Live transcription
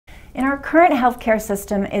In our current healthcare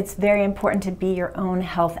system, it's very important to be your own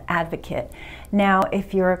health advocate. Now,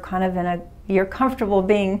 if you're you're comfortable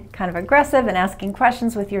being kind of aggressive and asking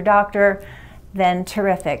questions with your doctor, then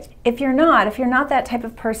terrific. If you're not that type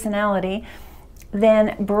of personality,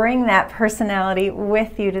 then bring that personality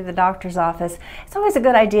with you to the doctor's office. It's always a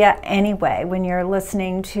good idea anyway when you're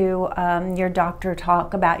listening to your doctor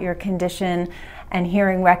talk about your condition and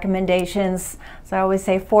hearing recommendations. So I always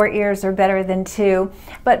say 4 ears are better than 2,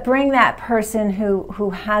 but bring that person who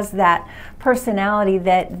has that personality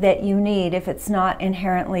that you need if it's not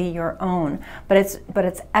inherently your own. But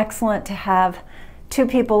it's excellent to have 2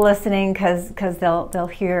 people listening because they'll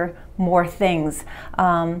hear more things.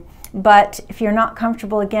 But if you're not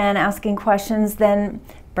comfortable, again, asking questions, then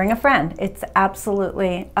bring a friend. It's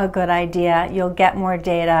absolutely a good idea. You'll get more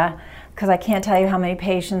data, because I can't tell you how many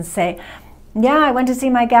patients say, yeah, I went to see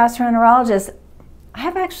my gastroenterologist. I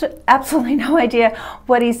have actually absolutely no idea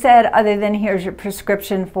what he said other than here's your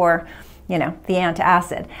prescription for, the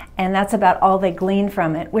antacid. And that's about all they glean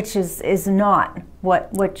from it, which is not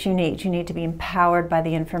what you need. You need to be empowered by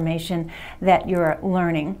the information that you're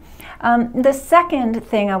learning. The second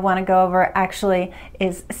thing I want to go over actually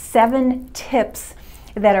is 7 tips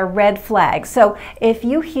that are red flags. So if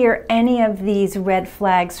you hear any of these red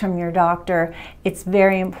flags from your doctor, it's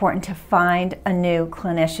very important to find a new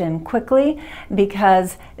clinician quickly,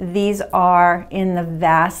 because these are, in the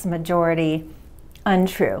vast majority,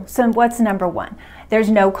 untrue. So what's number 1? There's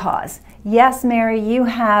no cause. Yes, Mary, you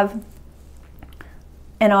have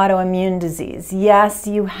an autoimmune disease. Yes,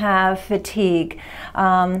 you have fatigue.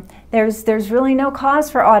 There's really no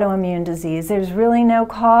cause for autoimmune disease. There's really no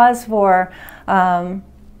cause for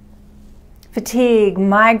fatigue,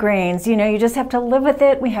 migraines. You just have to live with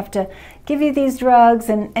it. We have to give you these drugs,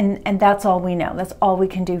 and that's all we know. That's all we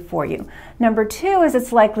can do for you. Number 2 is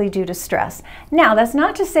it's likely due to stress. Now, that's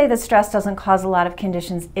not to say that stress doesn't cause a lot of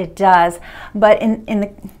conditions. It does. But in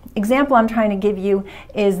the example I'm trying to give you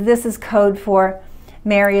this is code for,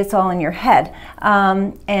 Mary, it's all in your head.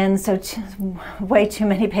 And so way too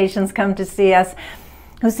many patients come to see us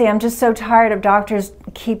who say, I'm just so tired of doctors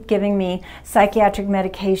keep giving me psychiatric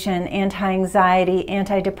medication, anti-anxiety,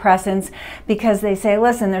 antidepressants, because they say,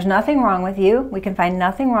 listen, there's nothing wrong with you. We can find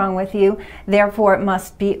nothing wrong with you. Therefore, it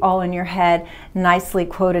must be all in your head, nicely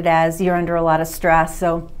quoted as, you're under a lot of stress,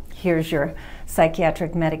 so here's your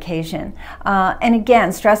psychiatric medication. And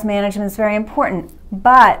again, stress management is very important,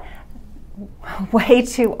 but way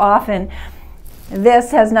too often,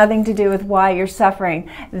 this has nothing to do with why you're suffering.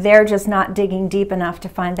 They're just not digging deep enough to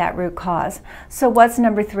find that root cause. So what's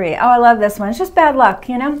number 3? Oh, I love this one. It's just bad luck,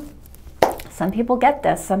 Some people get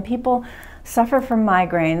this. Some people suffer from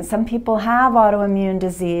migraines. Some people have autoimmune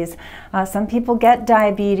disease. Some people get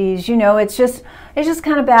diabetes. It's just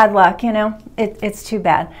kind of bad luck, It's too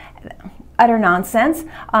bad. Utter nonsense.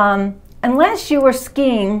 Unless you were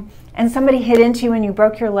skiing and somebody hit into you and you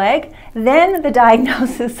broke your leg, then the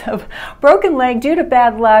diagnosis of broken leg due to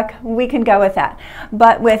bad luck, we can go with that.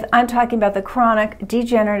 But I'm talking about the chronic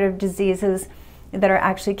degenerative diseases that are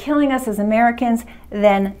actually killing us as Americans,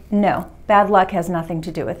 then no, bad luck has nothing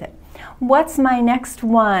to do with it. What's my next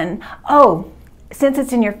one? Oh, since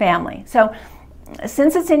it's in your family. So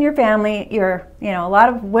since it's in your family, a lot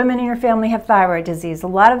of women in your family have thyroid disease. A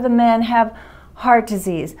lot of the men have heart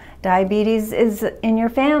disease. Diabetes is in your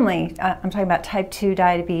family. I'm talking about type 2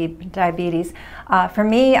 diabetes. For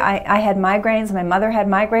me, I had migraines. My mother had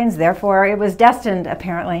migraines. Therefore, it was destined,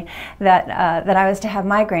 apparently, that I was to have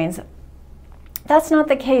migraines. That's not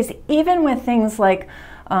the case. Even with things like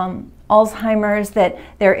Alzheimer's, that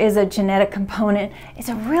there is a genetic component, it's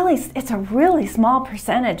a really small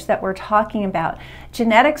percentage that we're talking about.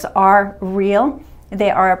 Genetics are real. They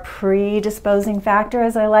are a predisposing factor,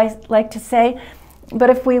 as I like to say. But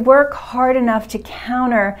if we work hard enough to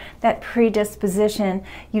counter that predisposition,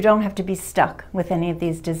 you don't have to be stuck with any of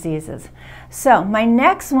these diseases. So my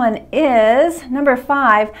next one is number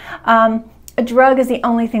 5. A drug is the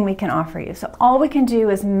only thing we can offer you. So all we can do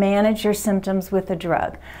is manage your symptoms with a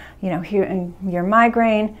drug. Here in your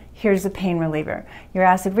migraine, here's a pain reliever. Your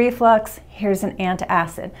acid reflux, here's an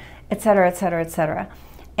antacid, etc., etc., etc.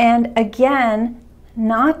 And again,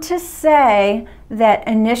 not to say that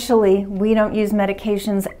initially we don't use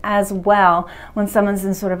medications as well when someone's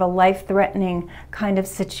in sort of a life-threatening kind of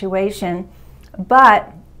situation,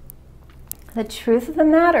 but the truth of the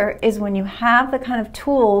matter is when you have the kind of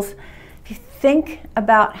tools, if you think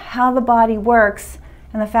about how the body works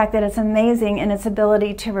and the fact that it's amazing in its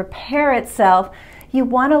ability to repair itself, you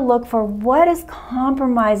want to look for what is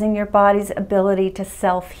compromising your body's ability to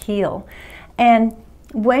self-heal. And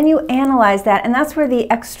when you analyze that, and that's where the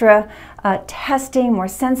extra testing, more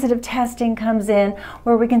sensitive testing comes in,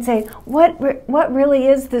 where we can say, what really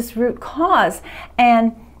is this root cause?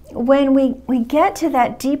 And when we get to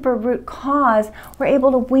that deeper root cause, we're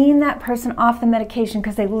able to wean that person off the medication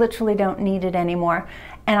because they literally don't need it anymore.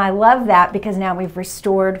 And I love that because now we've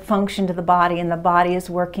restored function to the body, and the body is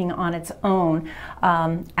working on its own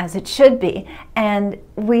as it should be. And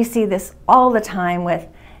we see this all the time with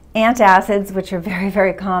antacids, which are very,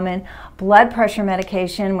 very common, blood pressure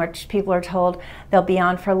medication, which people are told they'll be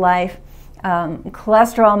on for life,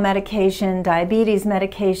 cholesterol medication, diabetes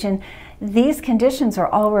medication. These conditions are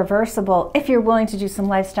all reversible if you're willing to do some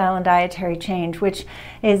lifestyle and dietary change, which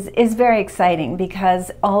is very exciting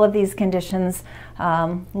because all of these conditions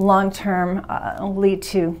long-term lead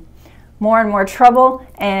to more and more trouble,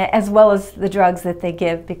 as well as the drugs that they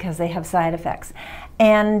give because they have side effects.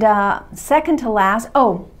 And second to last,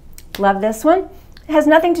 oh, love this one. It has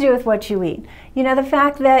nothing to do with what you eat. You know, the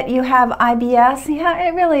fact that you have IBS, yeah,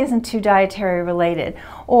 it really isn't too dietary related.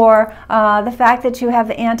 Or the fact that you have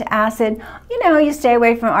the antacid, you know, you stay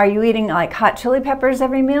away from, are you eating like hot chili peppers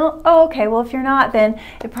every meal? Oh, okay, well if you're not, then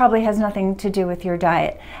it probably has nothing to do with your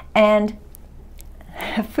diet. And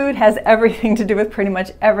food has everything to do with pretty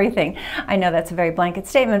much everything. I know that's a very blanket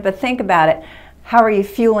statement, but think about it. How are you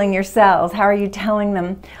fueling your cells? How are you telling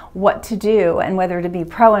them what to do and whether to be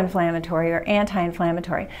pro-inflammatory or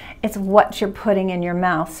anti-inflammatory? It's what you're putting in your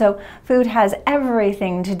mouth. So food has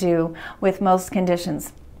everything to do with most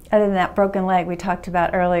conditions, other than that broken leg we talked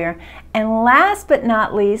about earlier. And last but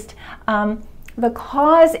not least, the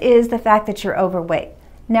cause is the fact that you're overweight.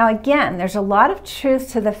 Now again, there's a lot of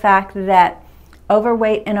truth to the fact that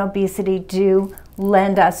overweight and obesity do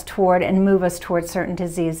lend us toward and move us toward certain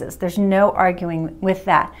diseases. There's no arguing with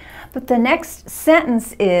that. But the next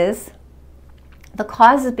sentence is, the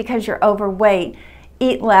cause is because you're overweight,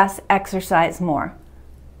 eat less, exercise more.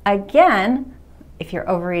 Again, if you're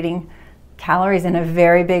overeating calories in a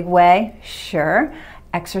very big way, sure,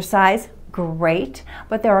 exercise, great,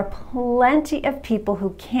 but there are plenty of people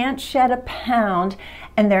who can't shed a pound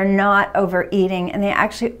and they're not overeating and they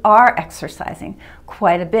actually are exercising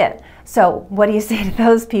quite a bit. So what do you say to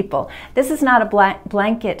those people? This is not a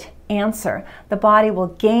blanket answer. The body will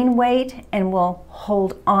gain weight and will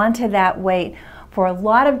hold on to that weight for a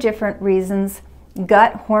lot of different reasons,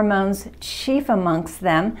 gut hormones chief amongst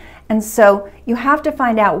them. And so you have to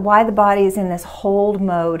find out why the body is in this hold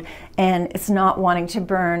mode and it's not wanting to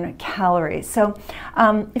burn calories. So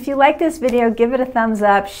if you like this video, give it a thumbs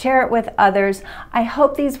up, share it with others. I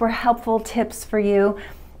hope these were helpful tips for you.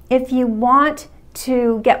 If you want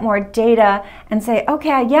to get more data and say,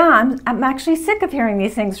 okay, yeah, I'm actually sick of hearing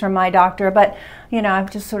these things from my doctor, but you know,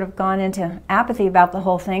 I've just sort of gone into apathy about the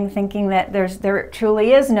whole thing, thinking that there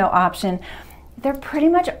truly is no option. There pretty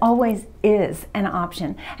much always is an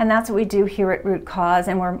option, and that's what we do here at Root Cause,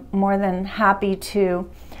 and we're more than happy to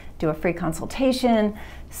do a free consultation,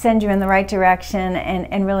 send you in the right direction,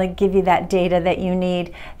 and really give you that data that you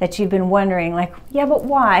need, that you've been wondering, like, yeah, but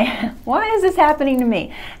why? Why is this happening to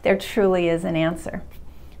me? There truly is an answer.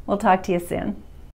 We'll talk to you soon.